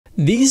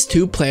These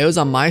two players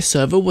on my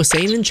server were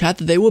saying in chat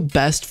that they were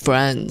best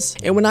friends,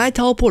 and when I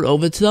teleport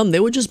over to them,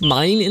 they were just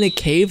mining in a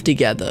cave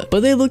together,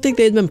 but they looked like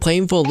they had been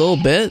playing for a little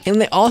bit,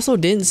 and they also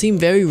didn't seem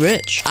very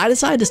rich. I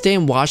decided to stay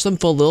and watch them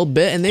for a little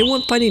bit, and they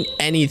weren't finding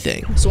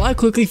anything, so I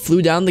quickly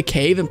flew down the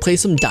cave and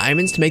placed some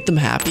diamonds to make them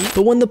happy.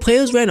 But when the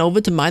players ran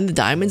over to mine the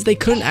diamonds, they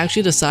couldn't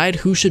actually decide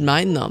who should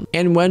mine them,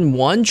 and when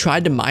one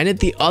tried to mine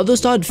it, the other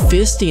started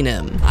fisting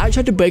him. I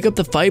tried to break up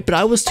the fight, but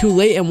I was too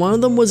late, and one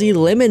of them was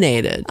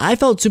eliminated. I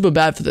felt super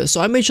bad for this, so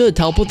I made sure to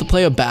teleport the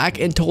player back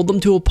and told them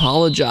to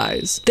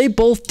apologize. They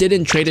both did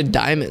and traded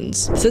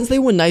diamonds. Since they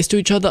were nice to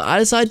each other, I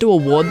decided to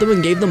award them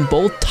and gave them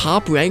both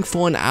top rank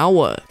for an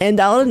hour, and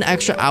I'll add an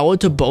extra hour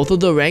to both of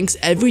the ranks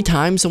every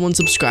time someone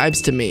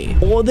subscribes to me,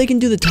 or they can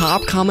do the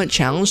top comment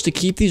challenge to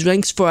keep these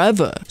ranks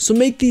forever. So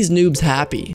make these noobs happy.